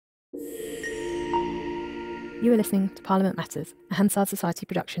You are listening to Parliament Matters, a Hansard Society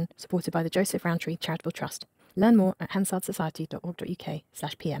production supported by the Joseph Rowntree Charitable Trust. Learn more at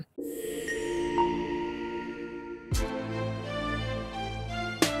hansardsociety.org.uk/pm.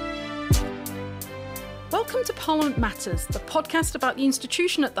 Welcome to Parliament Matters, the podcast about the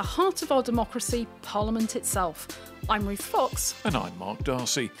institution at the heart of our democracy, Parliament itself. I'm Ruth Fox. And I'm Mark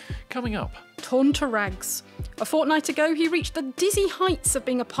Darcy. Coming up, torn to rags. A fortnight ago, he reached the dizzy heights of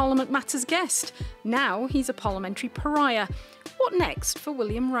being a Parliament Matters guest. Now he's a parliamentary pariah. What next for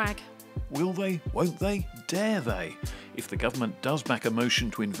William Wragg? Will they, won't they, dare they? If the government does back a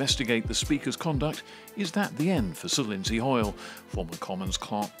motion to investigate the Speaker's conduct, is that the end for Sir Lindsay Hoyle? Former Commons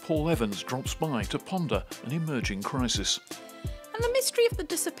Clerk Paula Vennells drops by to ponder an emerging crisis. And the mystery of the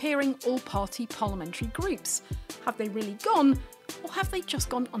disappearing all-party parliamentary groups. Have they really gone, or have they just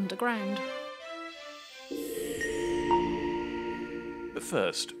gone underground? But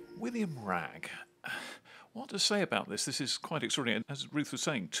first, William Wragg. What to say about this? This is quite extraordinary. As Ruth was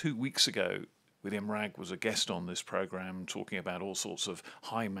saying, 2 weeks ago, William Wragg was a guest on this programme talking about all sorts of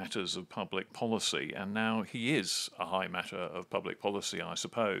high matters of public policy, and now he is a high matter of public policy, I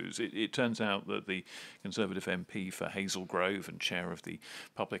suppose. It turns out that the Conservative MP for Hazel Grove and chair of the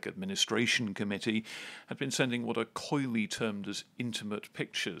Public Administration Committee had been sending what are coyly termed as intimate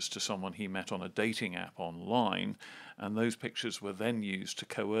pictures to someone he met on a dating app online, and those pictures were then used to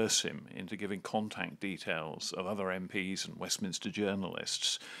coerce him into giving contact details of other MPs and Westminster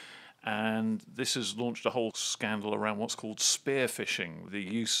journalists. And this has launched a whole scandal around what's called spear phishing, the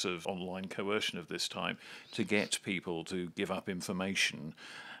use of online coercion of this type to get people to give up information,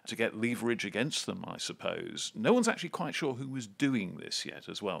 to get leverage against them, I suppose. No one's actually quite sure who was doing this yet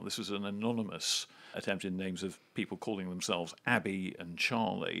as well. This was an anonymous attempt in names of people calling themselves Abby and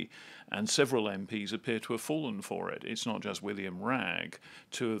Charlie, and several MPs appear to have fallen for it. It's not just William Wragg.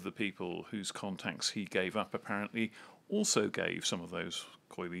 Two of the people whose contacts he gave up apparently also gave some of those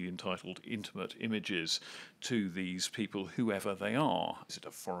coyly entitled intimate images to these people, whoever they are. Is it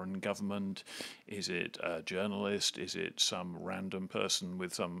a foreign government? Is it a journalist? Is it some random person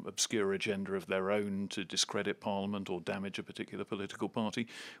with some obscure agenda of their own to discredit Parliament or damage a particular political party?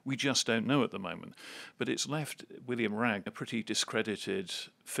 We just don't know at the moment. But it's left William Wragg a pretty discredited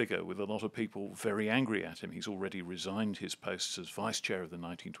figure with a lot of people very angry at him. He's already resigned his posts as vice chair of the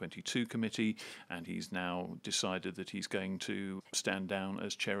 1922 committee, and he's now decided that he's going to stand down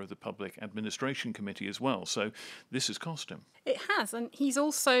as chair of the Public Administration Committee as well. So this has cost him. It has, and he's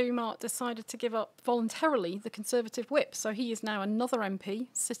also, Mark, decided to give up voluntarily the Conservative whip. So he is now another MP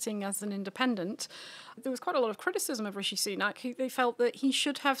sitting as an independent. There was quite a lot of criticism of Rishi Sunak. They felt that he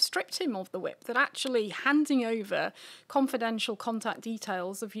should have stripped him of the whip, that actually handing over confidential contact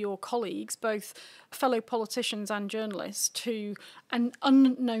details of your colleagues, both fellow politicians and journalists, to an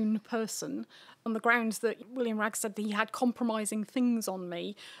unknown person on the grounds that William Wragg said that he had compromising things on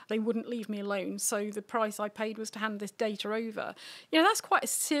me, they wouldn't leave me alone, so the price I paid was to hand this data over. You know, that's quite a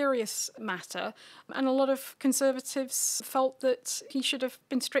serious matter, and a lot of Conservatives felt that he should have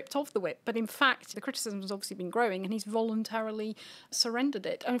been stripped of the whip, but in fact the criticism has obviously been growing and he's voluntarily surrendered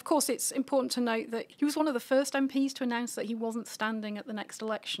it. And of course it's important to note that he was one of the first MPs to announce that he wasn't standing at the next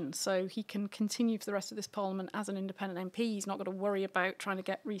election, so he can continue for the rest of this Parliament as an independent MP. He's not got to worry about trying to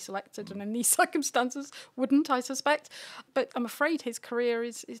get reselected, and in these circumstances wouldn't, I suspect. But I'm afraid his career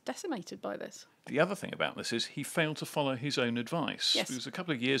is decimated by this. The other thing about this is he failed to follow his own advice. Yes. It was a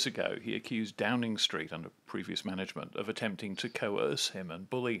couple of years ago he accused Downing Street under previous management of attempting to coerce him and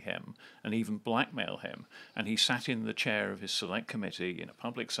bully him and even blackmail him. And he sat in the chair of his select committee in a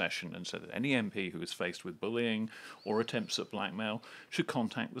public session and said that any MP who is faced with bullying or attempts at blackmail should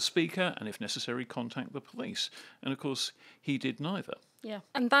contact the Speaker and, if necessary, contact the police. And of course, he did neither. Yeah,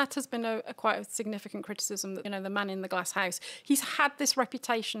 and that has been a quite a significant criticism that, you know, the man in the glass house, he's had this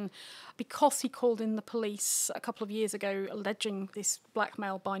reputation because he called in the police a couple of years ago alleging this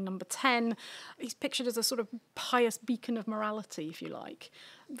blackmail by Number 10. He's pictured as a sort of pious beacon of morality, if you like,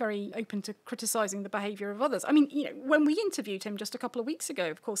 very open to criticising the behaviour of others. I mean, you know, when we interviewed him just a couple of weeks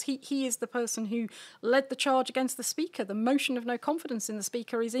ago, of course, he is the person who led the charge against the Speaker. The motion of no confidence in the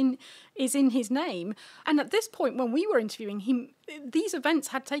Speaker is in his name. And at this point, when we were interviewing him, these events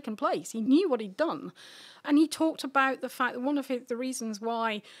had taken place. He knew what he'd done. And he talked about the fact that one of the reasons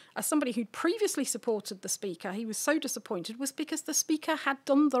why, as somebody who'd previously supported the Speaker, he was so disappointed was because the Speaker had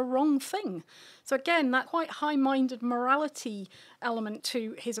done the wrong thing. So again, that quite high-minded morality element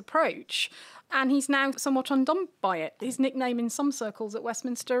to his approach. And he's now somewhat undone by it. His nickname in some circles at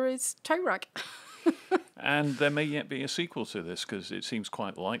Westminster is Toe Rag. And there may yet be a sequel to this, because it seems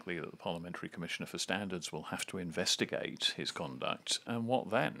quite likely that the Parliamentary Commissioner for Standards will have to investigate his conduct. And what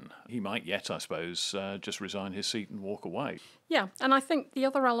then? He might yet, I suppose, just resign his seat and walk away. Yeah, and I think the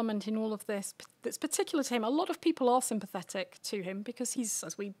other element in all of this that's particular to him, a lot of people are sympathetic to him because he's,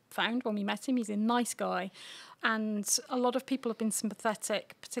 as we found when we met him, he's a nice guy. And a lot of people have been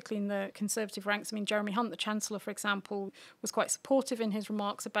sympathetic, particularly in the Conservative ranks. I mean, Jeremy Hunt, the Chancellor, for example, was quite supportive in his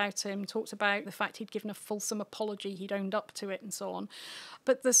remarks about him, talked about the fact he'd given a fulsome apology, he'd owned up to it and so on.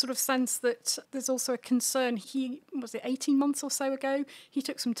 But the sort of sense that there's also a concern. Was it 18 months or so ago, he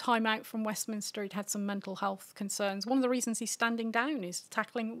took some time out from Westminster. He'd had some mental health concerns. One of the reasons he's standing down is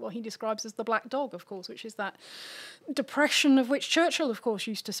tackling what he describes as the black dog, of course, which is that depression of which Churchill, of course,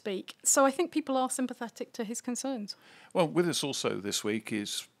 used to speak. So I think people are sympathetic to his concerns. Well, with us also this week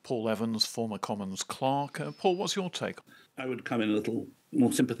is Paul Evans, former Commons Clerk. Paul, what's your take? I would come in a little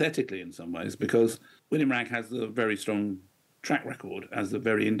more sympathetically in some ways, because William Wragg has a very strong track record as a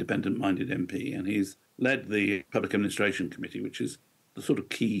very independent-minded MP, and he's led the Public Administration Committee, which is the sort of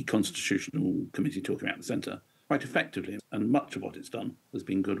key constitutional committee talking about the centre, quite effectively, and much of what it's done has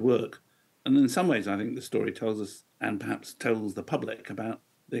been good work. And in some ways, I think the story tells us, and perhaps tells the public, about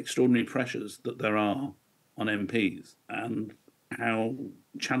the extraordinary pressures that there are on MPs and how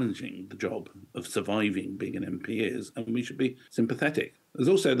challenging the job of surviving being an MP is, and we should be sympathetic. There's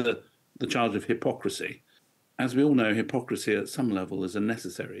also the charge of hypocrisy. As we all know, hypocrisy at some level is a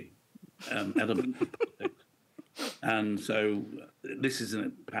necessary element of politics. And so this is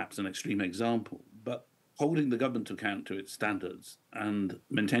perhaps an extreme example, but holding the government to account to its standards and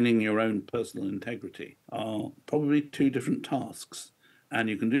maintaining your own personal integrity are probably two different tasks. And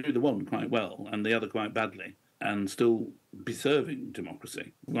you can do the one quite well and the other quite badly and still be serving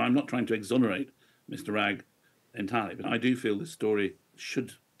democracy. Well, I'm not trying to exonerate Mr. Wragg entirely, but I do feel this story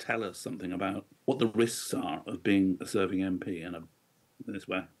should tell us something about what the risks are of being a serving MP in this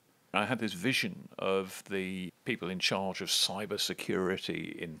way. I had this vision of the people in charge of cyber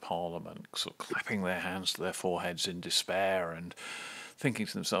security in Parliament sort of clapping their hands to their foreheads in despair and thinking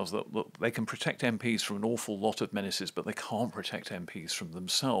to themselves that, look, they can protect MPs from an awful lot of menaces, but they can't protect MPs from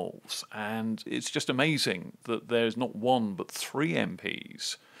themselves. And it's just amazing that there's not one but three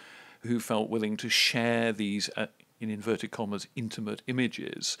MPs who felt willing to share these, in inverted commas, intimate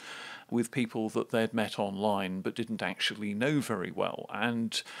images with people that they'd met online but didn't actually know very well.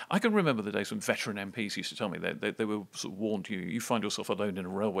 And I can remember the days when veteran MPs used to tell me they were sort of warned, you find yourself alone in a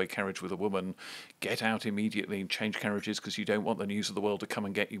railway carriage with a woman, get out immediately and change carriages because you don't want the news of the world to come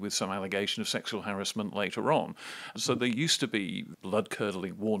and get you with some allegation of sexual harassment later on. So there used to be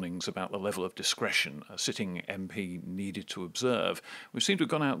blood-curdling warnings about the level of discretion a sitting MP needed to observe. We seem to have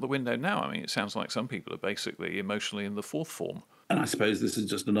gone out the window now. I mean, it sounds like some people are basically emotionally in the fourth form. And I suppose this is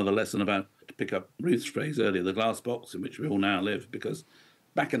just another lesson about, to pick up Ruth's phrase earlier, the glass box in which we all now live, because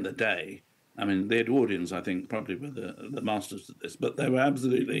back in the day, I mean, the Edwardians, I think, probably were the masters of this, but they were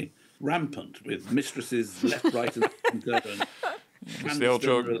absolutely rampant with mistresses left, right and centre. It's the old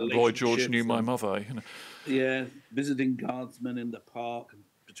joke, Lloyd George knew my mother. You know. Yeah, visiting guardsmen in the park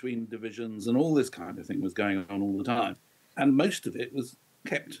between divisions and all this kind of thing was going on all the time. And most of it was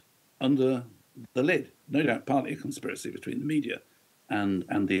kept under the lid. No doubt partly a conspiracy between the media and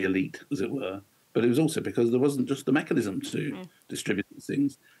the elite, as it were, but it was also because there wasn't just the mechanism to distribute these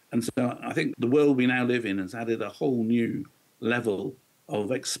things. And so I think the world we now live in has added a whole new level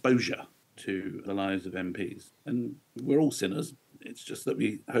of exposure to the lives of MPs. And we're all sinners. It's just that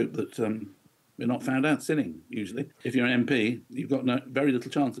we hope that we're not found out sinning, usually. If you're an MP, you've got very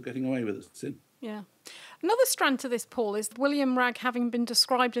little chance of getting away with a sin. Yeah. Another strand to this, Paul, is William Wragg having been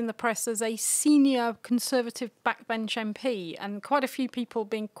described in the press as a senior Conservative backbench MP, and quite a few people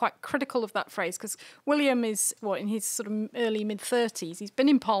being quite critical of that phrase, because William is, in his sort of early mid-30s. He's been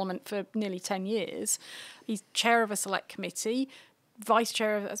in Parliament for nearly 10 years. He's chair of a select committee, vice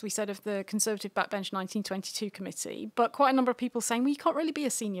chair, as we said, of the Conservative Backbench 1922 committee, but quite a number of people saying, well, you can't really be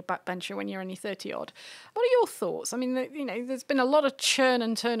a senior backbencher when you're only 30-odd. What are your thoughts? I mean, there's been a lot of churn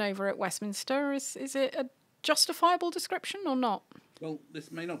and turnover at Westminster. Is it a justifiable description or not? Well,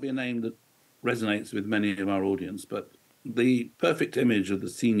 this may not be a name that resonates with many of our audience, but the perfect image of the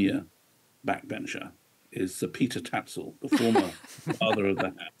senior backbencher is Sir Peter Tatzel, the former Father of the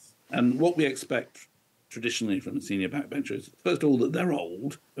House. And what we expect traditionally from the senior backbenchers, first of all, that they're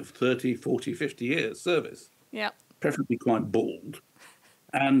old, of 30, 40, 50 years service. Yeah. Preferably quite bald.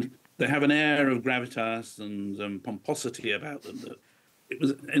 And they have an air of gravitas and pomposity about them that it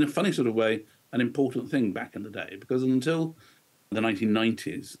was, in a funny sort of way, an important thing back in the day, because until the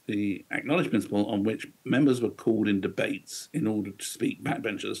 1990s, the acknowledged principle on which members were called in debates in order to speak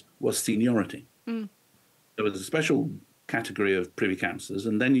backbenchers was seniority. there was a special category of Privy Councillors,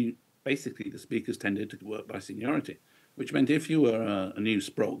 and then basically the speakers tended to work by seniority, which meant if you were a new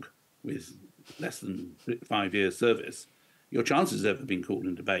sprog with less than 5 years' service, your chances of ever being called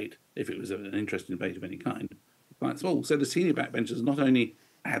in debate, if it was an interesting debate of any kind, were quite small. So the senior backbenchers not only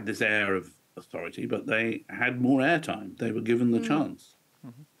had this air of authority, but they had more airtime. They were given the chance.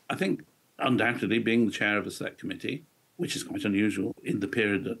 Mm-hmm. I think undoubtedly being the chair of a select committee, which is quite unusual in the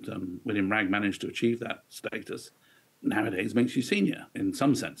period that William Wragg managed to achieve that status, nowadays makes you senior in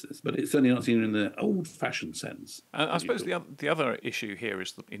some senses, but it's certainly not senior in the old-fashioned sense. I suppose the other issue here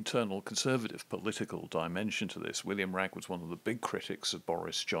is the internal Conservative political dimension to this. William Wragg was one of the big critics of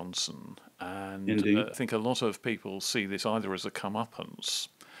Boris Johnson, and I think a lot of people see this either as a comeuppance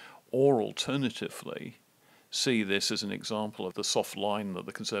or alternatively see this as an example of the soft line that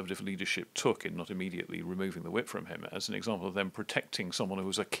the Conservative leadership took in not immediately removing the whip from him, as an example of them protecting someone who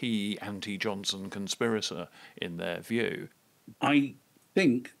was a key anti-Johnson conspirator in their view. I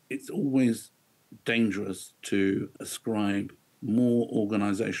think it's always dangerous to ascribe more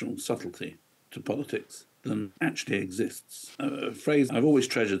organisational subtlety to politics than actually exists. A phrase I've always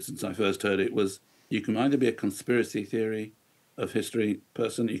treasured since I first heard it was, you can either be a conspiracy theory of history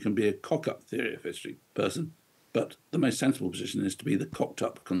person, you can be a cock-up theory of history person, but the most sensible position is to be the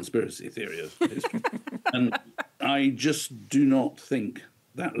cocked-up conspiracy theory of history. And I just do not think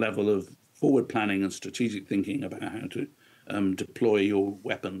that level of forward planning and strategic thinking about how to deploy your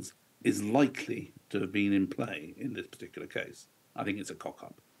weapons is likely to have been in play in this particular case. I think it's a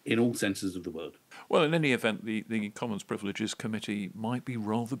cock-up in all senses of the word. Well, in any event, the Commons Privileges Committee might be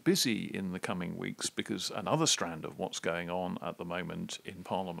rather busy in the coming weeks, because another strand of what's going on at the moment in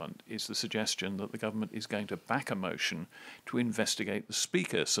Parliament is the suggestion that the government is going to back a motion to investigate the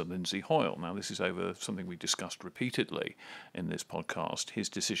Speaker, Sir Lindsay Hoyle. Now, this is over something we discussed repeatedly in this podcast, his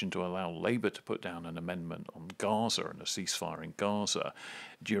decision to allow Labour to put down an amendment on Gaza and a ceasefire in Gaza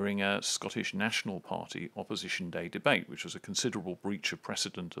during a Scottish National Party Opposition Day debate, which was a considerable breach of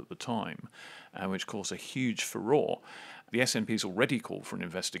precedent at the time, and which caused a huge furore. The SNP's already called for an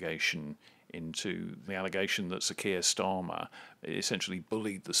investigation into the allegation that Sir Keir Starmer essentially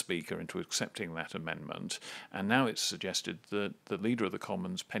bullied the Speaker into accepting that amendment, and now it's suggested that the Leader of the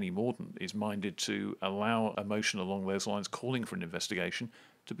Commons, Penny Mordaunt, is minded to allow a motion along those lines calling for an investigation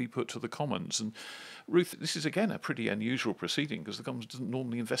to be put to the Commons. And Ruth, this is again a pretty unusual proceeding, because the Commons doesn't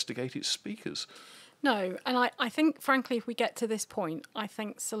normally investigate its speakers. No, and I think, frankly, if we get to this point, I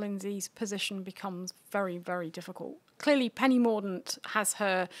think Sir Lindsay's position becomes very, very difficult. Clearly, Penny Mordaunt has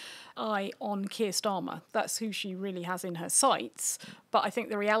her eye on Keir Starmer. That's who she really has in her sights. But I think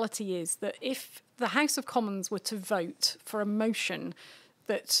the reality is that if the House of Commons were to vote for a motion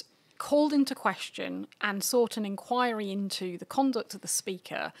that called into question and sought an inquiry into the conduct of the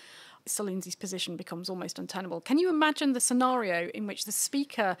Speaker, Sir Lindsay's position becomes almost untenable. Can you imagine the scenario in which the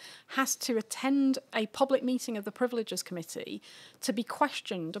Speaker has to attend a public meeting of the Privileges Committee to be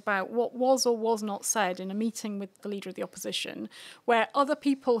questioned about what was or was not said in a meeting with the Leader of the Opposition, where other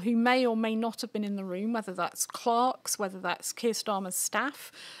people who may or may not have been in the room, whether that's clerks, whether that's Keir Starmer's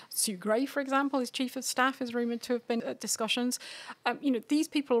staff, Sue Gray, for example, his Chief of Staff, is rumoured to have been at discussions. These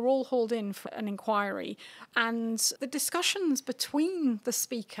people are all hauled in for an inquiry, and the discussions between the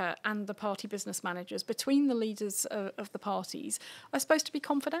Speaker and the party business managers, between the leaders of the parties, are supposed to be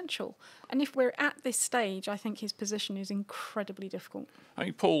confidential. And if we're at this stage, I think his position is incredibly difficult. I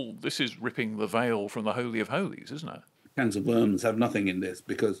mean, Paul, this is ripping the veil from the Holy of Holies, isn't it? Cans of worms have nothing in this,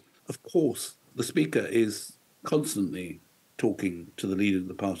 because, of course, the Speaker is constantly talking to the leader of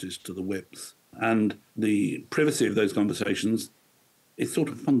the parties, to the whips, and the privacy of those conversations is sort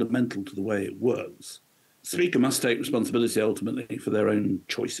of fundamental to the way it works. The Speaker must take responsibility ultimately for their own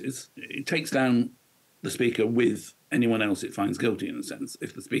choices. It takes down the Speaker with anyone else it finds guilty, in a sense,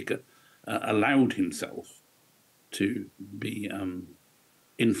 if the Speaker allowed himself to be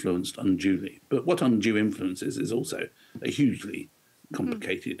influenced unduly. But what undue influence is also a hugely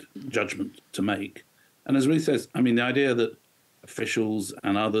complicated judgment to make. And as Ruth says, I mean, the idea that officials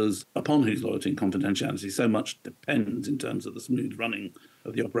and others upon whose loyalty and confidentiality so much depends in terms of the smooth running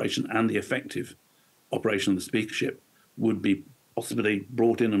of the operation and the effective operation of the speakership would be possibly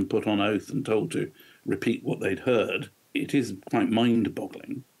brought in and put on oath and told to repeat what they'd heard, it is quite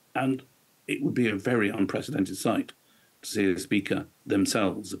mind-boggling. And it would be a very unprecedented sight to see the Speaker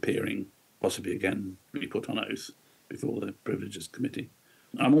themselves appearing, possibly again, be put on oath before the Privileges Committee.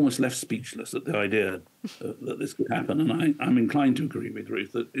 I'm almost left speechless at the idea that this could happen, and I'm inclined to agree with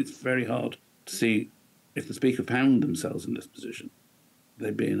Ruth that it's very hard to see if the Speaker found themselves in this position.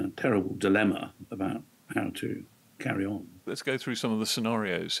 They'd be in a terrible dilemma about how to carry on. Let's go through some of the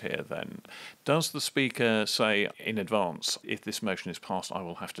scenarios here then. Does the Speaker say in advance, if this motion is passed, I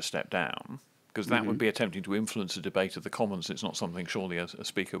will have to step down? Because that would be attempting to influence a debate of the Commons. It's not something surely a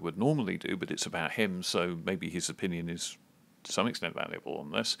Speaker would normally do, but it's about him, so maybe his opinion is to some extent valuable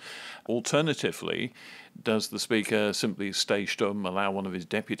on this. Alternatively, does the Speaker simply stay stum, allow one of his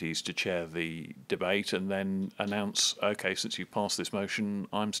deputies to chair the debate, and then announce, OK, since you've passed this motion,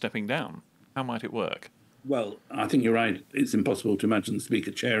 I'm stepping down? How might it work? Well, I think you're right. It's impossible to imagine the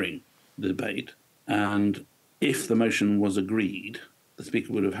Speaker chairing the debate. And if the motion was agreed, the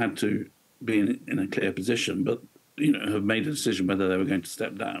Speaker would have had to be in a clear position, but have made a decision whether they were going to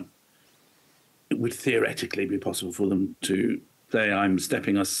step down. It would theoretically be possible for them to say, I'm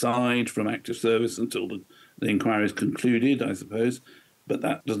stepping aside from active service until the inquiry is concluded, I suppose. But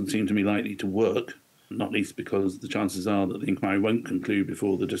that doesn't seem to me likely to work, not least because the chances are that the inquiry won't conclude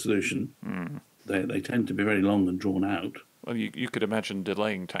before the dissolution. They tend to be very long and drawn out. Well, you could imagine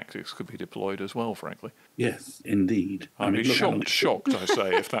delaying tactics could be deployed as well, frankly. Yes, indeed. I'd be shocked, I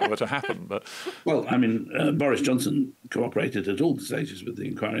say, if that were to happen. But well, Boris Johnson cooperated at all stages with the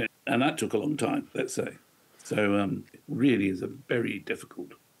inquiry, and that took a long time, let's say. So it really is a very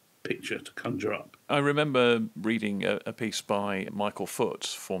difficult picture to conjure up. I remember reading a piece by Michael Foot,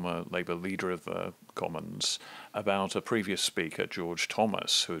 former Labour leader of the Commons, about a previous Speaker, George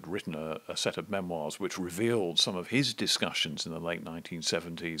Thomas, who had written a set of memoirs which revealed some of his discussions in the late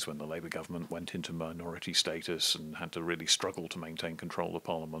 1970s when the Labour government went into minority status and had to really struggle to maintain control of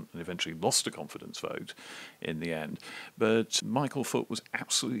Parliament and eventually lost a confidence vote in the end. But Michael Foot was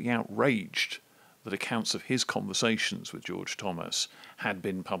absolutely outraged that accounts of his conversations with George Thomas had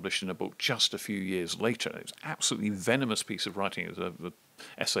been published in a book just a few years later. It was an absolutely venomous piece of writing. It was an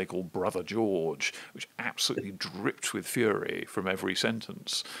essay called Brother George, which absolutely dripped with fury from every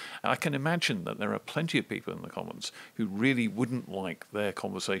sentence. I can imagine that there are plenty of people in the Commons who really wouldn't like their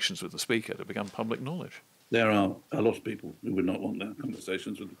conversations with the Speaker to become public knowledge. There are a lot of people who would not want their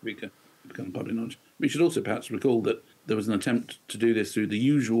conversations with the Speaker to become public knowledge. We should also perhaps recall that there was an attempt to do this through the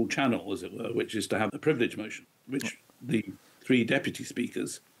usual channel, as it were, which is to have a privilege motion, which the three deputy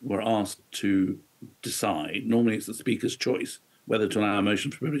speakers were asked to decide. Normally it's the Speaker's choice whether to allow a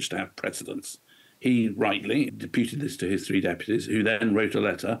motion for privilege to have precedence. He rightly deputed this to his three deputies, who then wrote a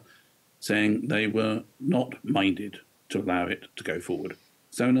letter saying they were not minded to allow it to go forward.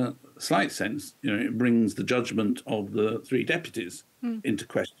 So in a slight sense, it brings the judgment of the three deputies into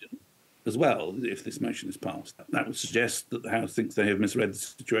question as well, if this motion is passed. That would suggest that the House thinks they have misread the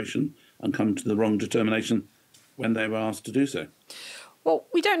situation and come to the wrong determination when they were asked to do so. Well,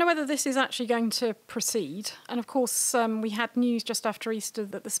 we don't know whether this is actually going to proceed. And of course, we had news just after Easter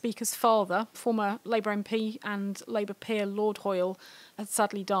that the Speaker's father, former Labour MP and Labour peer Lord Hoyle, had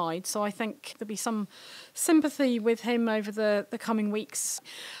sadly died. So I think there'll be some sympathy with him over the coming weeks.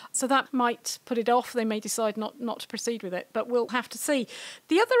 So that might put it off. They may decide not to proceed with it, but we'll have to see.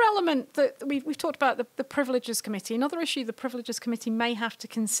 The other element that we've talked about, the Privileges Committee, another issue the Privileges Committee may have to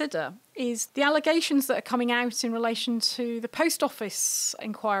consider is the allegations that are coming out in relation to the Post Office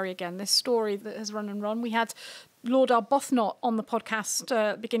inquiry again, this story that has run and run. We had Lord Arbuthnot on the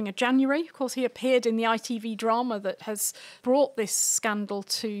podcast beginning of January. Of course, he appeared in the ITV drama that has brought this scandal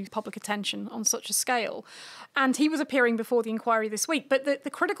to public attention on such a scale. And he was appearing before the inquiry this week. But the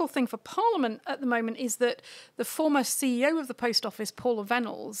critical thing for Parliament at the moment is that the former CEO of the Post Office, Paula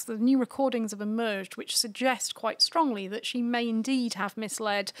Vennells, the new recordings have emerged which suggest quite strongly that she may indeed have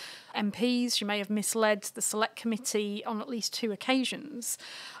misled MPs. She may have misled the Select Committee on at least 2 occasions.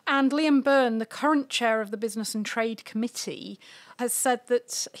 And Liam Byrne, the current chair of the Business and Trade Committee, has said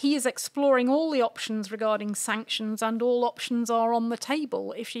that he is exploring all the options regarding sanctions and all options are on the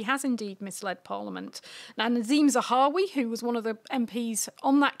table if she has indeed misled Parliament. Now, Nazim Zahawi, who was one of the MPs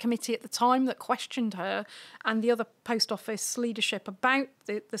on that committee at the time that questioned her and the other Post Office leadership about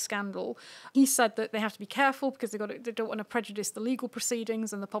the scandal, he said that they have to be careful because they don't want to prejudice the legal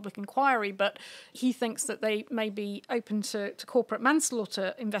proceedings and the public inquiry, but he thinks that they may be open to corporate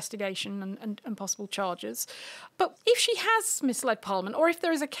manslaughter investigation and possible charges. But if she has misled Parliament, or if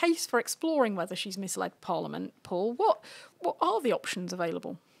there is a case for exploring whether she's misled Parliament, Paul, what are the options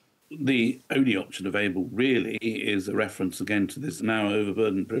available? The only option available really is a reference again to this now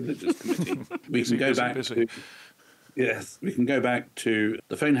overburdened Privileges Committee. We can go back to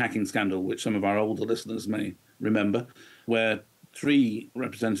the phone hacking scandal, which some of our older listeners may remember, where 3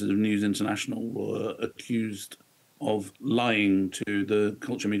 representatives of News International were accused of lying to the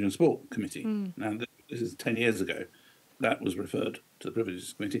Culture, Media and Sport Committee. Now, this is 10 years ago. That was referred to the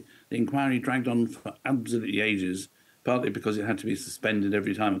Privileges Committee. The inquiry dragged on for absolutely ages, partly because it had to be suspended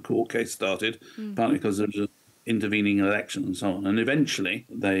every time a court case started, partly because there was intervening election and so on. And eventually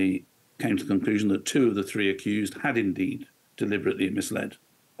they came to the conclusion that 2 of the 3 accused had indeed deliberately misled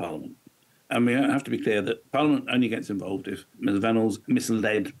Parliament. And we have to be clear that Parliament only gets involved if Ms Vennells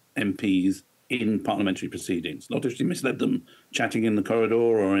misled MPs in parliamentary proceedings, not if she misled them chatting in the corridor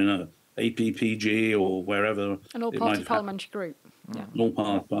or in a APPG or wherever. An all-party parliamentary group. Yeah. An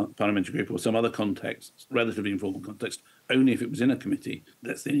all-party parliamentary group or some other context, relatively informal context, only if it was in a committee.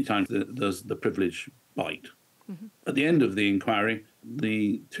 That's the only time that there's the privilege bite. Mm-hmm. At the end of the inquiry,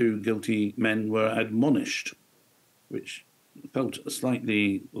 the 2 guilty men were admonished, which felt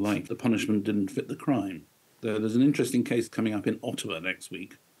slightly like the punishment didn't fit the crime. There's an interesting case coming up in Ottawa next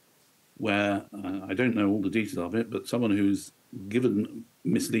week where, I don't know all the details of it, but someone who's given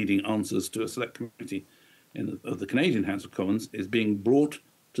misleading answers to a select committee of the Canadian House of Commons is being brought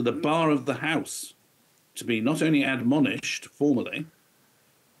to the bar of the House to be not only admonished formally,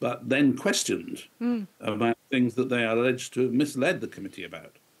 but then questioned about things that they are alleged to have misled the committee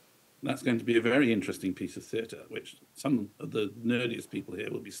about. That's going to be a very interesting piece of theatre, which some of the nerdiest people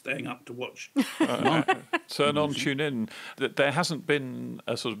here will be staying up to watch. Turn on, tune in. There hasn't been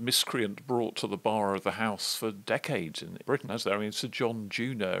a sort of miscreant brought to the bar of the House for decades in Britain, has there? I mean, Sir John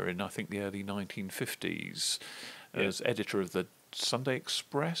Junior in, I think, the early 1950s, as editor of the Sunday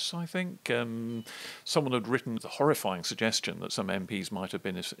Express, I think. Someone had written the horrifying suggestion that some MPs might have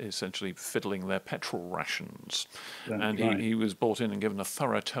been essentially fiddling their petrol rations. And he was brought in and given a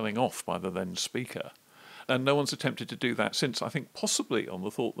thorough telling off by the then Speaker. And no one's attempted to do that since, I think possibly on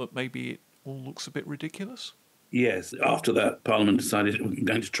the thought that maybe it all looks a bit ridiculous. Yes, after that, Parliament decided it was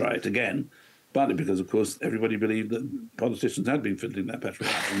going to try it again, partly because, of course, everybody believed that politicians had been fiddling their petrol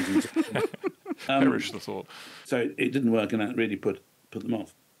rations. Perish the thought. So it didn't work, and that really put them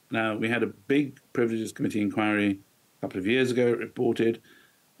off. Now, we had a big Privileges Committee inquiry a couple of years ago. It reported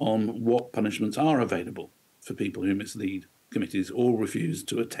on what punishments are available for people who mislead committees or refuse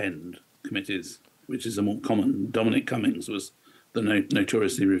to attend committees, which is a more common. Dominic Cummings was the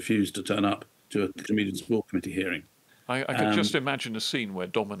notoriously refused to turn up to a Committee and Sport Committee hearing. I could just imagine a scene where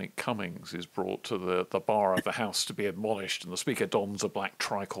Dominic Cummings is brought to the bar of the House to be admonished, and the Speaker dons a black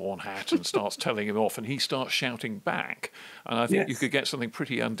tricorn hat and starts telling him off, and he starts shouting back. And I think you could get something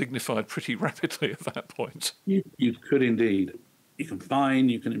pretty undignified pretty rapidly at that point. You could indeed. You can fine,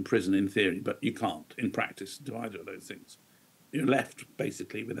 you can imprison in theory, but you can't in practice do either of those things. You're left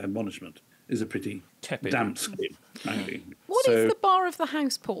basically with admonishment. Is a pretty damp scheme. What is the bar of the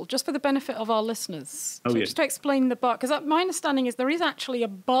House, Paul? Just for the benefit of our listeners, just to explain the bar, because my understanding is there is actually a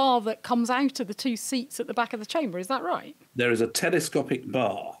bar that comes out of the 2 seats at the back of the chamber. Is that right? There is a telescopic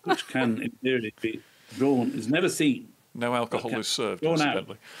bar which can, in theory, be drawn. Is never seen. No alcohol is served, drawn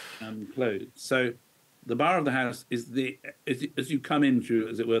incidentally. Out and closed. So the bar of the House is as you come in through,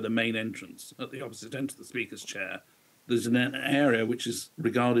 as it were, the main entrance at the opposite end of the Speaker's chair. There's an area which is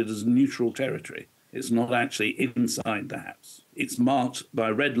regarded as neutral territory. It's not actually inside the House. It's marked by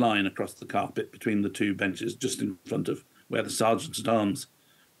a red line across the carpet between the 2 benches, just in front of where the Sergeant-at-Arms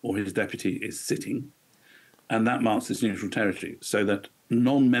or his deputy is sitting. And that marks this neutral territory so that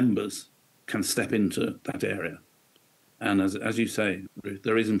non-members can step into that area. And as you say, Ruth,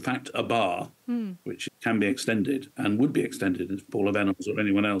 there is in fact a bar which can be extended and would be extended if Paula Vennells or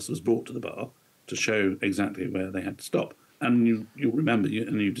anyone else was brought to the bar to show exactly where they had to stop. And you'll remember,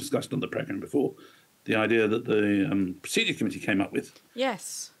 and you discussed on the programme before, the idea that the Procedure Committee came up with.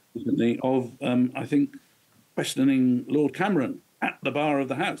 Yes. Of, I think, questioning Lord Cameron at the bar of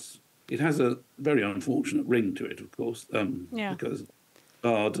the House. It has a very unfortunate ring to it, of course, because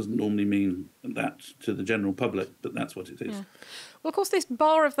bar doesn't normally mean that to the general public, but that's what it is. Yeah. Well, of course, this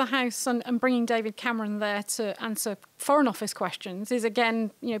bar of the House and bringing David Cameron there to answer Foreign Office questions is,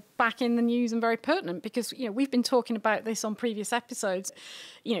 again, back in the news and very pertinent because, we've been talking about this on previous episodes.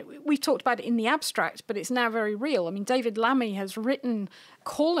 We've talked about it in the abstract, but it's now very real. I mean, David Lammy has written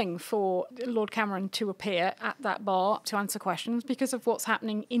calling for Lord Cameron to appear at that bar to answer questions because of what's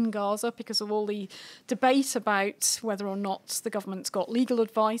happening in Gaza, because of all the debate about whether or not the government's got legal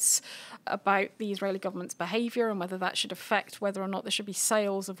advice about the Israeli government's behaviour and whether that should affect whether or not there should be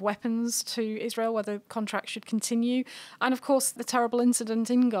sales of weapons to Israel, whether contracts should continue. And, of course, the terrible incident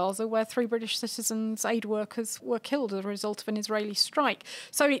in Gaza where 3 British citizens, aid workers, were killed as a result of an Israeli strike.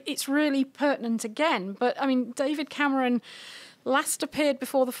 So it's really pertinent again. But, I mean, David Cameron last appeared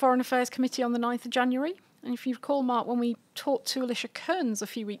before the Foreign Affairs Committee on the 9th of January. And if you recall, Mark, when we talked to Alicia Kearns a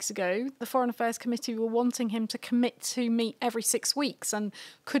few weeks ago, the Foreign Affairs Committee were wanting him to commit to meet every 6 weeks and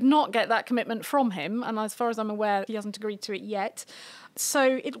could not get that commitment from him. And as far as I'm aware, he hasn't agreed to it yet.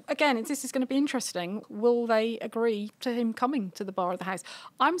 So, this is going to be interesting. Will they agree to him coming to the bar of the House?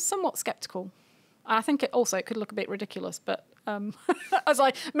 I'm somewhat sceptical. I think it could look a bit ridiculous, but as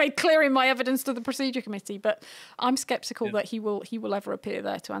I made clear in my evidence to the Procedure Committee, but I'm sceptical that he will ever appear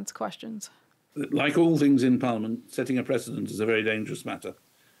there to answer questions. Like all things in Parliament, setting a precedent is a very dangerous matter,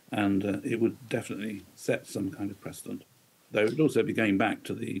 and it would definitely set some kind of precedent. Though it would also be going back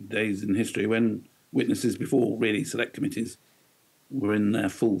to the days in history when witnesses before really select committees were in their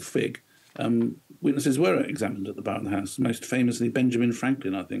full fig. Witnesses were examined at the Bar of the House, most famously Benjamin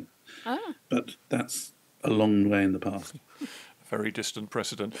Franklin, I think. But that's a long way in the past. Very distant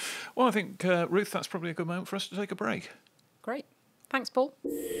precedent. Well, I think, Ruth, that's probably a good moment for us to take a break. Great. Thanks, Paul.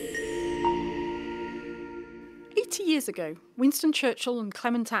 80 years ago, Winston Churchill and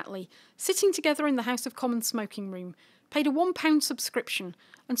Clement Attlee, sitting together in the House of Commons smoking room, paid a £1 subscription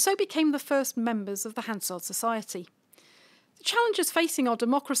and so became the first members of the Hansard Society. The challenges facing our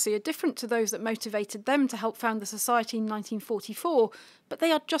democracy are different to those that motivated them to help found the Society in 1944, but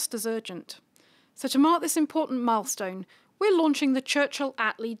they are just as urgent. So to mark this important milestone, we're launching the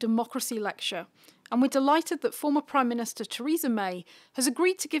Churchill-Attlee Democracy Lecture, and we're delighted that former Prime Minister Theresa May has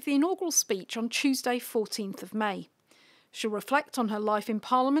agreed to give the inaugural speech on Tuesday, 14th of May. She'll reflect on her life in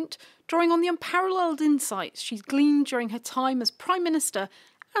Parliament, drawing on the unparalleled insights she's gleaned during her time as Prime Minister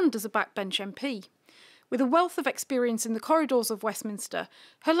and as a backbench MP. With a wealth of experience in the corridors of Westminster,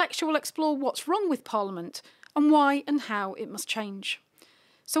 her lecture will explore what's wrong with Parliament and why and how it must change.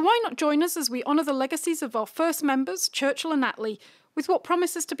 So why not join us as we honour the legacies of our first members, Churchill and Attlee, with what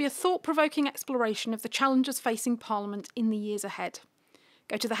promises to be a thought-provoking exploration of the challenges facing Parliament in the years ahead.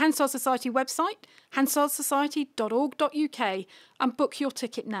 Go to the Hansard Society website, hansardsociety.org.uk, and book your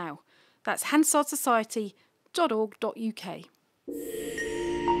ticket now. That's hansardsociety.org.uk.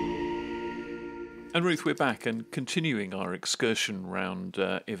 And Ruth, we're back and continuing our excursion round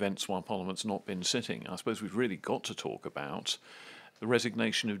events while Parliament's not been sitting. I suppose we've really got to talk about the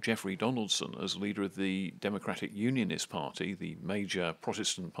resignation of Geoffrey Donaldson as leader of the Democratic Unionist Party, the major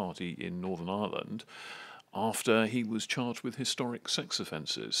Protestant party in Northern Ireland, after he was charged with historic sex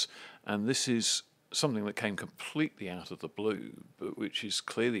offences. And this is something that came completely out of the blue, but which is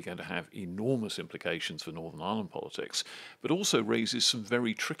clearly going to have enormous implications for Northern Ireland politics, but also raises some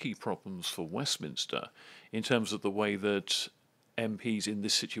very tricky problems for Westminster in terms of the way that MPs in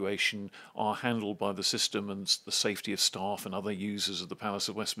this situation are handled by the system, and the safety of staff and other users of the Palace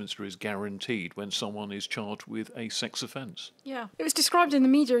of Westminster is guaranteed when someone is charged with a sex offence. Yeah, it was described in the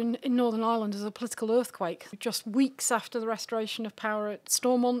media in Northern Ireland as a political earthquake, just weeks after the restoration of power at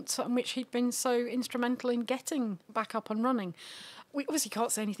Stormont, in which he'd been so instrumental in getting back up and running. We obviously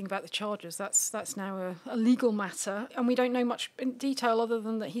can't say anything about the charges. That's now a legal matter, and we don't know much in detail other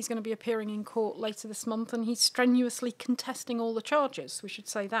than that he's going to be appearing in court later this month, and he's strenuously contesting all the charges. We should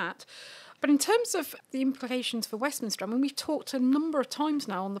say that. But in terms of the implications for Westminster, I mean, we've talked a number of times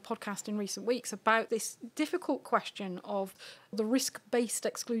now on the podcast in recent weeks about this difficult question of the risk-based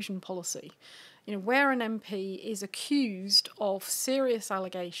exclusion policy. You know, where an MP is accused of serious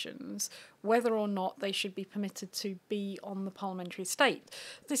allegations, whether or not they should be permitted to be on the parliamentary estate.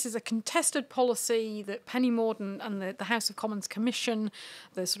 This is a contested policy that Penny Mordaunt and the House of Commons Commission,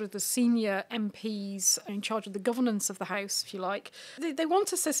 the senior MPs in charge of the governance of the House, if you like, they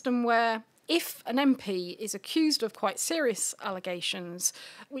want a system where if an MP is accused of quite serious allegations,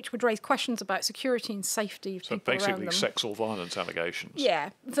 which would raise questions about security and safety of people around them. So basically sexual violence allegations. Yeah,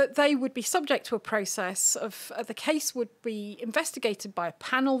 that they would be subject to a process of the case would be investigated by a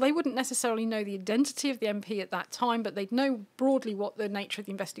panel. They wouldn't necessarily know the identity of the MP at that time, but they'd know broadly what the nature of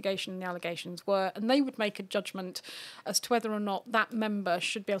the investigation and the allegations were, and they would make a judgment as to whether or not that member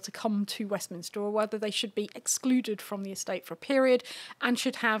should be able to come to Westminster or whether they should be excluded from the estate for a period and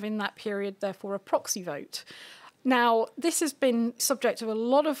should have in that period therefore a proxy vote. Now, this has been subject to a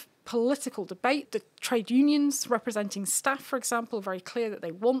lot of political debate. The trade unions representing staff, for example, are very clear that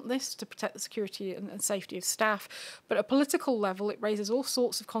they want this to protect the security and safety of staff. But at a political level, it raises all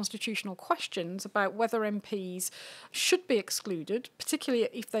sorts of constitutional questions about whether MPs should be excluded, particularly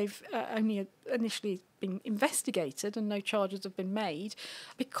if they've only initially been investigated and no charges have been made,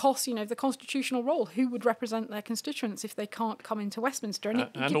 because, you know, the constitutional role, who would represent their constituents if they can't come into Westminster?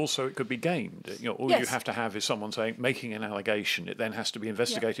 And also it could be gamed. You know, all you have to have is someone saying, making an allegation. It then has to be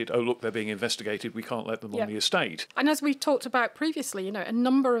investigated. Oh, look, they're being investigated. We can't let them on the estate. And as we've talked about previously, you know, a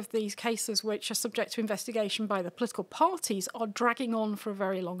number of these cases which are subject to investigation by the political parties are dragging on for a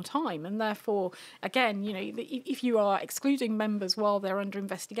very long time. And therefore, again, you know, if you are excluding members while they're under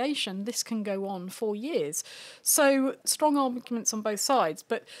investigation, this can go on for years. So strong arguments on both sides.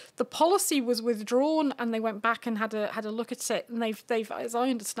 But the policy was withdrawn and they went back and had a look at it. And they've, as I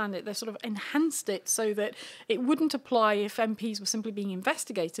understand it, they've sort of enhanced it so that it wouldn't apply if MPs were simply being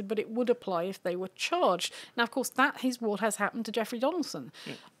investigated, violated, but it would apply if they were charged. Now, of course, that is what has happened to Jeffrey Donaldson.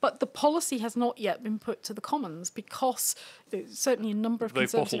 Yeah. But the policy has not yet been put to the Commons because certainly a number of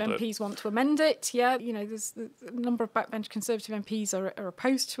Conservative MPs want to amend it. Yeah, there's a number of backbench Conservative MPs are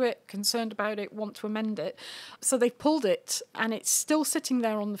opposed to it, concerned about it, want to amend it. So they've pulled it, and it's still sitting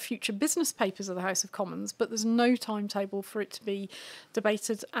there on the future business papers of the House of Commons, but there's no timetable for it to be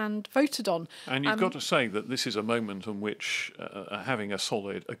debated and voted on. And you've got to say that this is a moment in which having a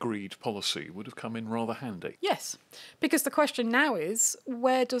solid agreed policy would have come in rather handy. Yes, because the question now is,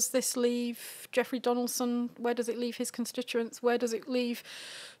 where does this leave Jeffrey Donaldson? Where does it leave his constituents? Where does it leave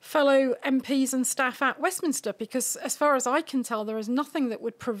fellow MPs and staff at Westminster? Because as far as I can tell, there is nothing that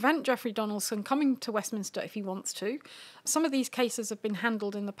would prevent Jeffrey Donaldson coming to Westminster if he wants to. Some of these cases have been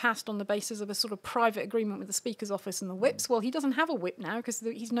handled in the past on the basis of a sort of private agreement with the Speaker's office and the whips. Well, he doesn't have a whip now because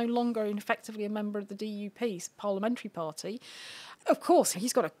he's no longer effectively a member of the DUP, parliamentary party. Of course,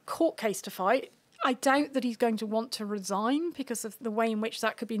 he's got a court case to fight. I doubt that he's going to want to resign because of the way in which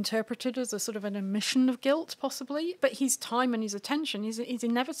that could be interpreted as a sort of an admission of guilt, possibly. But his time and his attention is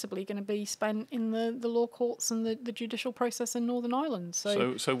inevitably going to be spent in the law courts and the judicial process in Northern Ireland.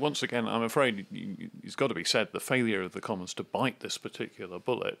 So once again, I'm afraid it's got to be said, the failure of the Commons to bite this particular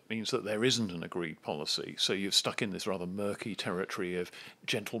bullet means that there isn't an agreed policy. So you're stuck in this rather murky territory of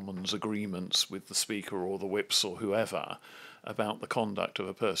gentlemen's agreements with the Speaker or the whips or whoever about the conduct of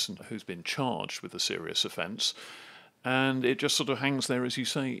a person who's been charged with a serious offence. And it just sort of hangs there, as you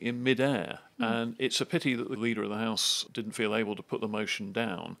say, in midair. And it's a pity that the Leader of the House didn't feel able to put the motion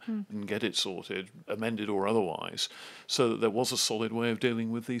down and get it sorted, amended or otherwise, so that there was a solid way of dealing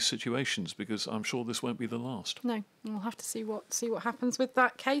with these situations, because I'm sure this won't be the last. No, we'll have to see what happens with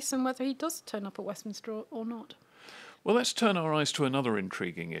that case and whether he does turn up at Westminster or not. Well, let's turn our eyes to another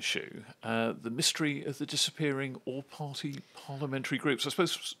intriguing issue, the mystery of the disappearing all-party parliamentary groups. I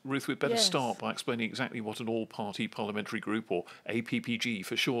suppose, Ruth, we'd better start by explaining exactly what an all-party parliamentary group, or APPG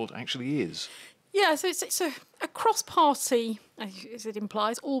for short, actually is. Yeah, so it's a cross-party, as it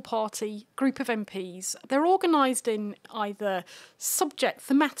implies, all-party group of MPs. They're organised in either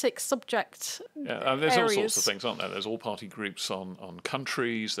thematic subject there's areas. all sorts of things, aren't there? There's all-party groups on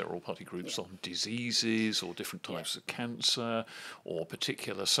countries, there are all-party groups on diseases or different types of cancer or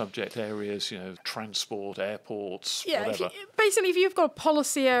particular subject areas, transport, airports, whatever. Basically, if you've got a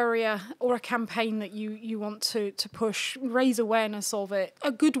policy area or a campaign that you want to push, raise awareness of it,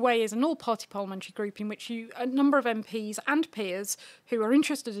 a good way is an all-party parliamentary group in which a number of MPs and peers who are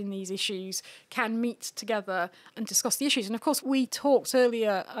interested in these issues can meet together and discuss the issues. And of course, we talked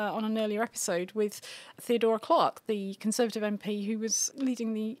earlier on an earlier episode with Theodora Clark, the Conservative MP who was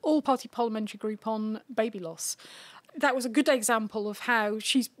leading the all-party parliamentary group on baby loss. That was a good example of how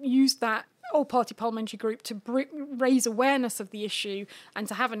she's used that all-party parliamentary group to raise awareness of the issue and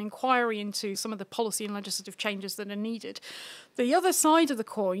to have an inquiry into some of the policy and legislative changes that are needed. The other side of the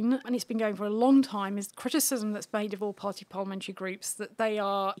coin, and it's been going for a long time, is criticism that's made of all-party parliamentary groups that they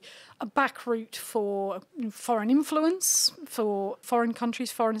are a back route for foreign influence, for foreign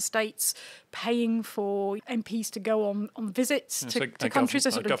countries, foreign states, paying for MPs to go on visits to countries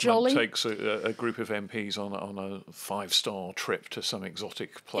are sort of jolly. The government takes a group of MPs on a 5-star trip to some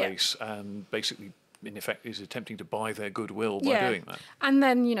exotic place and basically, in effect, is attempting to buy their goodwill by doing that. And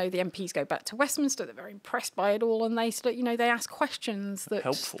then, the MPs go back to Westminster, they're very impressed by it all, and they sort of, they ask questions that...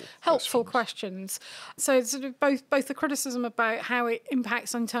 Helpful questions. So sort of both the criticism about how it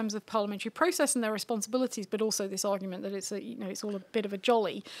impacts in terms of parliamentary process and their responsibilities, but also this argument that it's it's all a bit of a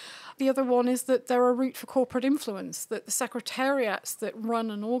jolly. The other one is that they're a route for corporate influence, that the secretariats that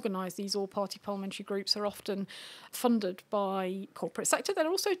run and organise these all-party parliamentary groups are often funded by corporate sector. They're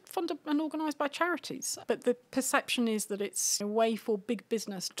also funded and organised by charities. But the perception is that it's a way for big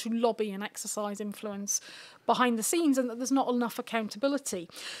business to lobby and exercise influence behind the scenes and that there's not enough accountability.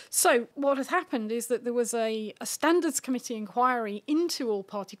 So what has happened is that there was a standards committee inquiry into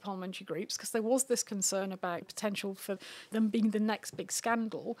all-party parliamentary groups because there was this concern about potential for them being the next big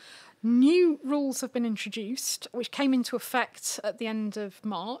scandal. New rules have been introduced, which came into effect at the end of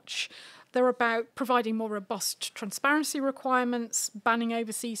March. They're about providing more robust transparency requirements, banning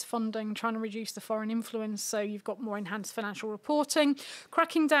overseas funding, trying to reduce the foreign influence so you've got more enhanced financial reporting,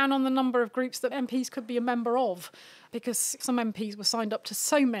 cracking down on the number of groups that MPs could be a member of, because some MPs were signed up to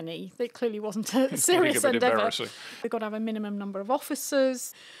so many that it clearly wasn't a serious endeavour. They've got to have a minimum number of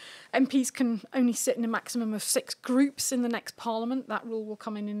officers. MPs can only sit in a maximum of 6 groups in the next Parliament. That rule will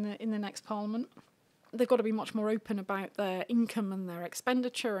come in the next Parliament. They've got to be much more open about their income and their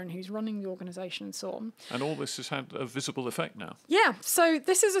expenditure and who's running the organisation and so on. And all this has had a visible effect now. Yeah, so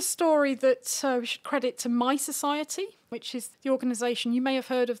this is a story that we should credit to My Society, which is the organisation, you may have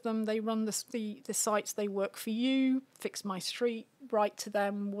heard of them. They run the sites They Work For You, Fix My Street, Write to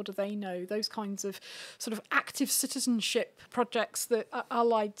Them, What Do They Know? Those kinds of sort of active citizenship projects that are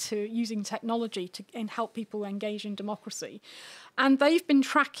allied to using technology to help people engage in democracy. And they've been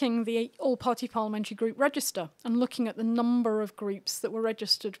tracking the all-party parliamentary group register and looking at the number of groups that were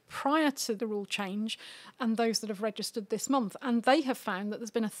registered prior to the rule change and those that have registered this month. And they have found that there's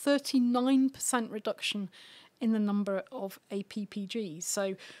been a 39% reduction in the number of APPGs.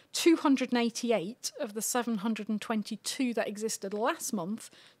 So 288 of the 722 that existed last month,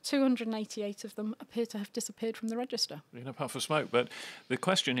 288 of them appear to have disappeared from the register. In a puff of smoke. But the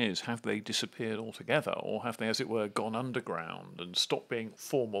question is, have they disappeared altogether, or have they, as it were, gone underground and stopped being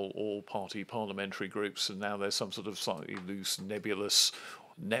formal all-party parliamentary groups, and now there's some sort of slightly loose, nebulous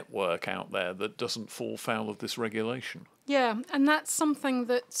network out there that doesn't fall foul of this regulation? Yeah, and that's something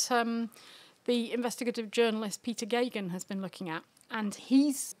that the investigative journalist Peter Gagan has been looking at, and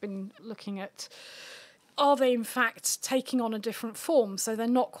he's been looking at, are they in fact taking on a different form? So they're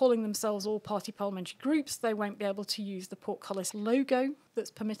not calling themselves all-party parliamentary groups. They won't be able to use the portcullis logo that's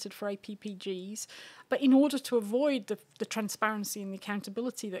permitted for APPGs. But in order to avoid the transparency and the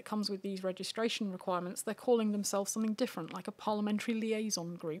accountability that comes with these registration requirements, they're calling themselves something different, like a parliamentary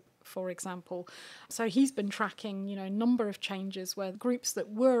liaison group, for example. So he's been tracking, a number of changes where groups that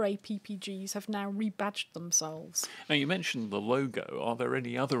were APPGs have now rebadged themselves. Now, you mentioned the logo. Are there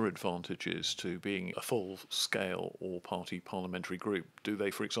any other advantages to being a full-scale all-party parliamentary group? Do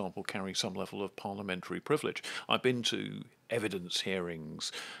they, for example, carry some level of parliamentary privilege? I've been to evidence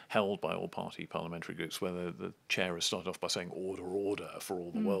hearings held by all-party parliamentary groups where the chair has started off by saying order, order for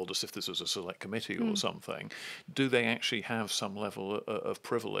all the world, as if this was a select committee or something. Do they actually have some level of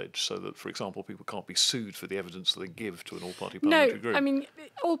privilege so that, for example, people can't be sued for the evidence that they give to an all-party parliamentary group? No, I mean,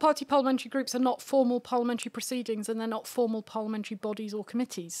 all-party parliamentary groups are not formal parliamentary proceedings, and they're not formal parliamentary bodies or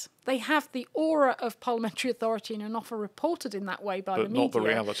committees. They have the aura of parliamentary authority and are often reported in that way by the media. But not the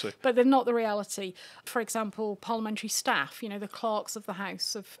reality. But they're not the reality. For example, parliamentary staff, the clerks of the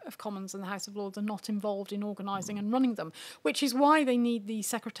House of Commons and the House of Lords are not involved in organising and running them, which is why they need the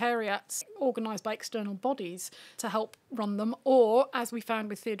secretariats organised by external bodies to help run them. Or, as we found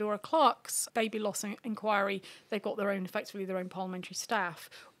with Theodora Clark's baby loss inquiry, they've got effectively their own parliamentary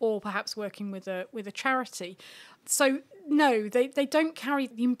staff, or perhaps working with a charity. So, no, they don't carry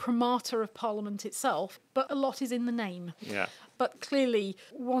the imprimatur of Parliament itself, but a lot is in the name. Yeah. But clearly,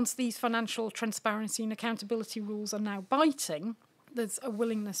 once these financial transparency and accountability rules are now biting, there's a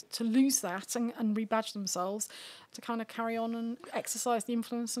willingness to lose that and rebadge themselves to kind of carry on and exercise the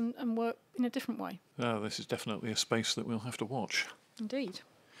influence and work in a different way. Oh, this is definitely a space that we'll have to watch. Indeed.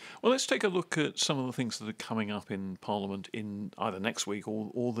 Well, let's take a look at some of the things that are coming up in Parliament in either next week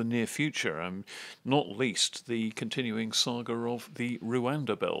or the near future, not least the continuing saga of the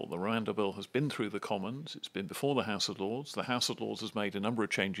Rwanda Bill. The Rwanda Bill has been through the Commons, it's been before the House of Lords. The House of Lords has made a number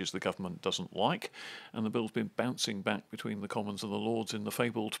of changes the government doesn't like, and the bill's been bouncing back between the Commons and the Lords in the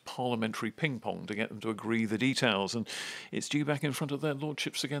fabled parliamentary ping-pong to get them to agree the details, and it's due back in front of their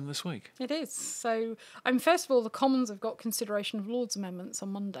lordships again this week. It is. So, first of all, the Commons have got consideration of Lords amendments on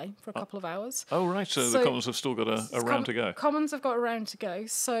Monday for a couple of hours. Oh, right, so the Commons have still got a round to go. Commons have got a round to go,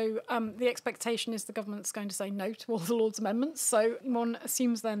 so the expectation is the government's going to say no to all the Lords amendments, so one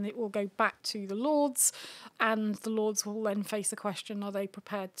assumes then it will go back to the Lords, and the Lords will then face the question, are they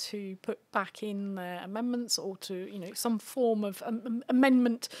prepared to put back in their amendments or to, some form of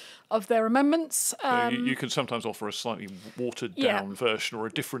amendment of their amendments. You can sometimes offer a slightly watered-down version or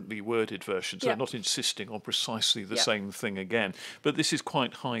a differently worded version, so not insisting on precisely the same thing again. But this is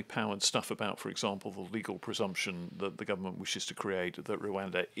quite high-powered stuff about, for example, the legal presumption that the government wishes to create that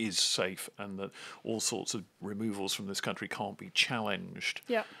Rwanda is safe and that all sorts of removals from this country can't be challenged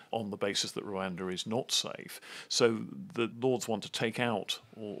on the basis that Rwanda is not safe. So the Lords want to take out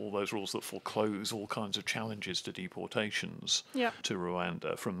all those rules that foreclose all kinds of challenges to deportations to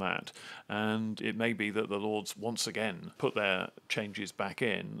Rwanda from that. And it may be that the Lords once again put their changes back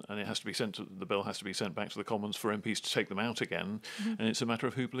in, and the bill has to be sent back to the Commons for MPs to take them out again, and it's a matter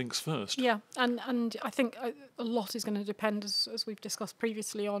of who blinks first. Yeah, and I think a lot is going to depend, as we've discussed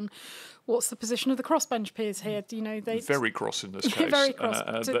previously, on what's the position of the crossbench peers here. They very cross in this case. Very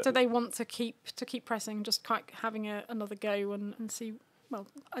cross. Do they want to keep pressing, just having another go and see? Well,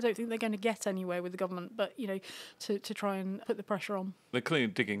 I don't think they're going to get anywhere with the government, but, to try and put the pressure on. They're clearly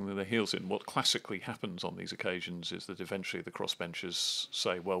digging their heels in. What classically happens on these occasions is that eventually the crossbenchers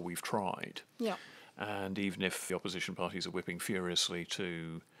say, well, we've tried. Yeah. And even if the opposition parties are whipping furiously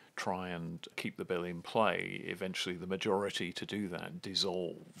to try and keep the bill in play, eventually the majority to do that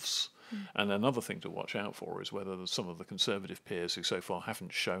dissolves. And another thing to watch out for is whether some of the Conservative peers who so far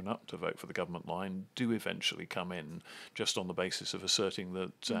haven't shown up to vote for the government line do eventually come in, just on the basis of asserting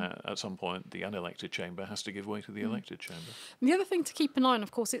that at some point the unelected chamber has to give way to the elected chamber. And the other thing to keep an eye on,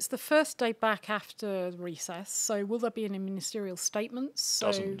 of course, it's the first day back after recess, so will there be any ministerial statements? So,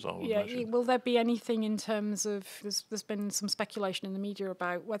 Dozens, I would imagine. Will there be anything in terms of, there's been some speculation in the media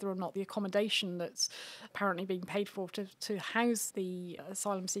about whether or not the accommodation that's apparently being paid for to house the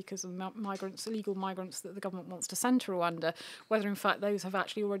asylum seekers and migrants, illegal migrants that the government wants to send to Rwanda, whether in fact those have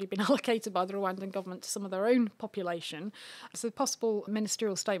actually already been allocated by the Rwandan government to some of their own population. So a possible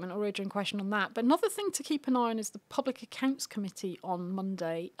ministerial statement or urgent question on that. But another thing to keep an eye on is the Public Accounts Committee on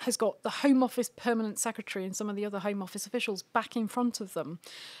Monday has got the Home Office Permanent Secretary and some of the other Home Office officials back in front of them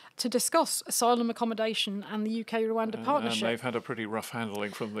to discuss asylum accommodation and the UK-Rwanda partnership. And they've had a pretty rough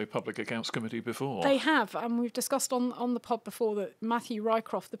handling from the Public Accounts Committee before. They have, and we've discussed on the pod before that Matthew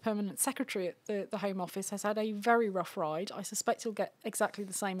Rycroft, the Permanent Secretary at the Home Office, has had a very rough ride. I suspect he'll get exactly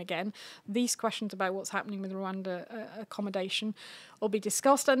the same again. These questions about what's happening with Rwanda accommodation will be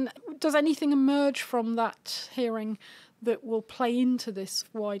discussed. And does anything emerge from that hearing that will play into this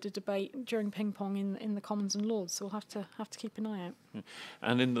wider debate during ping-pong in the Commons and Lords? So we'll have to keep an eye out.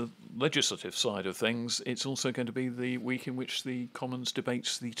 And in the legislative side of things, it's also going to be the week in which the Commons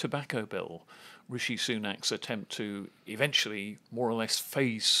debates the tobacco bill. Rishi Sunak's attempt to eventually more or less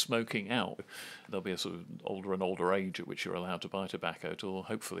phase smoking out. There'll be a sort of older and older age at which you're allowed to buy tobacco till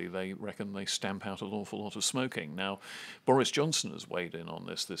hopefully they reckon they stamp out an awful lot of smoking. Now, Boris Johnson has weighed in on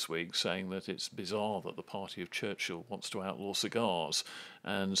this week, saying that it's bizarre that the party of Churchill wants to outlaw cigars.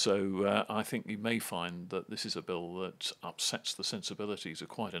 And so I think you may find that this is a bill that upsets the sensibilities of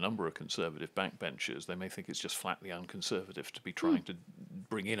quite a number of Conservative backbenchers. They may think it's just flatly unconservative to be trying to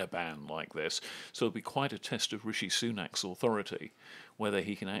bring in a ban like this. So it'll be quite a test of Rishi Sunak's authority, whether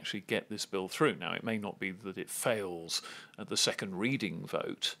he can actually get this bill through. Now, it may not be that it fails at the second reading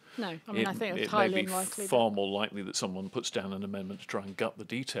vote. No, I mean, I think it's highly unlikely. It may be far more likely that someone puts down an amendment to try and gut the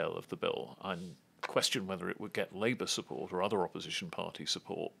detail of the bill. I question whether it would get Labour support or other opposition party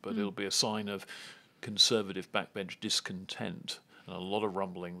support, but it'll be a sign of Conservative backbench discontent and a lot of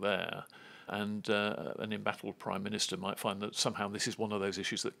rumbling there. And an embattled Prime Minister might find that somehow this is one of those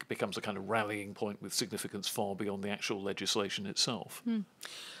issues that becomes a kind of rallying point with significance far beyond the actual legislation itself.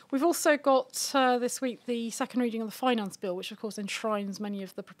 We've also got this week the second reading of the Finance Bill, which of course enshrines many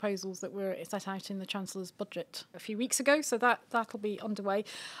of the proposals that were set out in the Chancellor's budget a few weeks ago, so that'll be underway.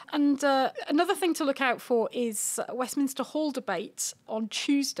 And another thing to look out for is Westminster Hall debate on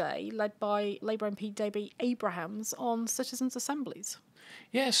Tuesday, led by Labour MP Debbie Abrahams, on citizens' assemblies.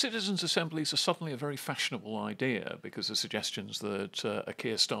 Yeah, citizens' assemblies are suddenly a very fashionable idea because the suggestions that a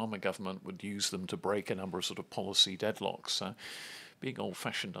Keir Starmer government would use them to break a number of sort of policy deadlocks. Being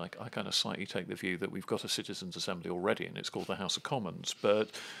old-fashioned, I kind of slightly take the view that we've got a citizens' assembly already and it's called the House of Commons, but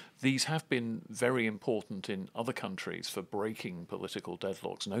these have been very important in other countries for breaking political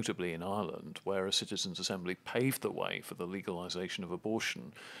deadlocks, notably in Ireland, where a citizens' assembly paved the way for the legalisation of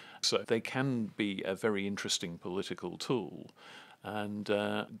abortion. So they can be a very interesting political tool. And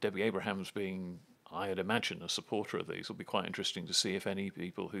Debbie Abrahams being, I'd imagine, a supporter of these, will be quite interesting to see if any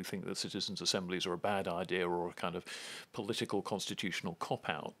people who think that citizens' assemblies are a bad idea or a kind of political constitutional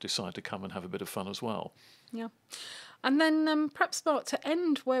cop-out decide to come and have a bit of fun as well. Yeah. And then perhaps start to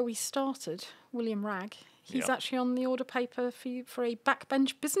end where we started, William Wragg. He's actually on the order paper for a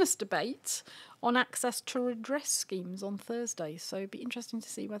backbench business debate on access to redress schemes on Thursday. So it'd be interesting to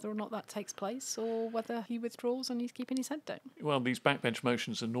see whether or not that takes place or whether he withdraws and he's keeping his head down. Well, these backbench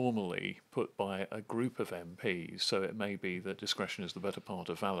motions are normally put by a group of MPs, so it may be that discretion is the better part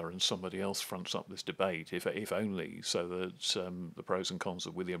of valour and somebody else fronts up this debate, if only so that the pros and cons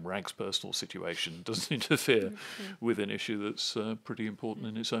of William Wragg's personal situation doesn't interfere with an issue that's pretty important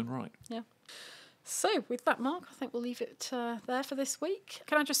in its own right. Yeah. So, with that, Mark, I think we'll leave it there for this week.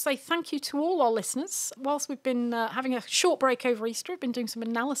 Can I just say thank you to all our listeners. Whilst we've been having a short break over Easter, I've been doing some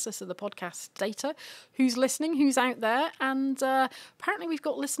analysis of the podcast data. Who's listening, who's out there, and apparently we've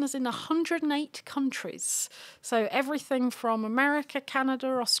got listeners in 108 countries. So everything from America,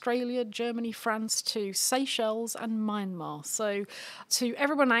 Canada, Australia, Germany, France to Seychelles and Myanmar. So to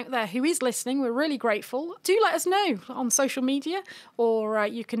everyone out there who is listening, we're really grateful. Do let us know on social media, or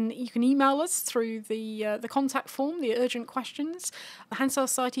you can email us through the contact form, the urgent questions,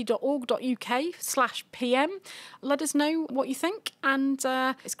 hanselsociety.org.uk/PM. Let us know what you think, and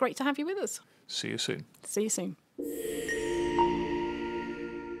it's great to have you with us. See you soon. See you soon.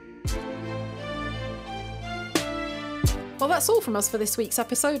 Well, that's all from us for this week's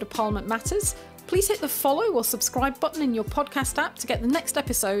episode of Parliament Matters. Please hit the follow or subscribe button in your podcast app to get the next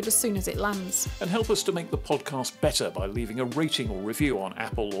episode as soon as it lands. And help us to make the podcast better by leaving a rating or review on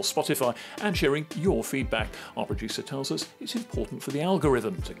Apple or Spotify and sharing your feedback. Our producer tells us it's important for the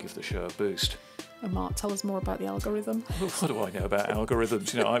algorithm to give the show a boost. Oh, Mark, tell us more about the algorithm. Well, what do I know about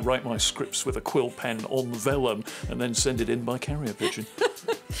algorithms? I write my scripts with a quill pen on vellum and then send it in by carrier pigeon.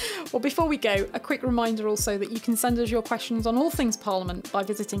 Well, before we go, a quick reminder also that you can send us your questions on all things Parliament by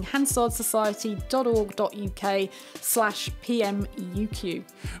visiting hansardsociety.org.uk/PMEUQ.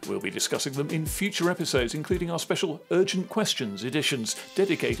 We'll be discussing them in future episodes, including our special Urgent Questions editions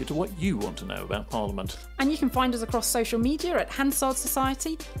dedicated to what you want to know about Parliament. And you can find us across social media at Hansard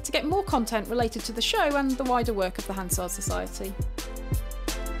Society to get more content related to the show and the wider work of the Hansard Society.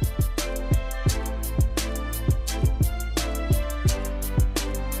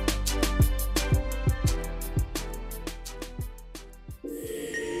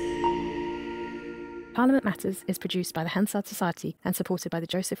 Parliament Matters is produced by the Hansard Society and supported by the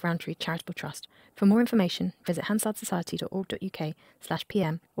Joseph Rowntree Charitable Trust. For more information, visit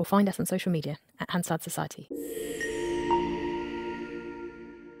hansardsociety.org.uk/PM or find us on social media at Hansard Society.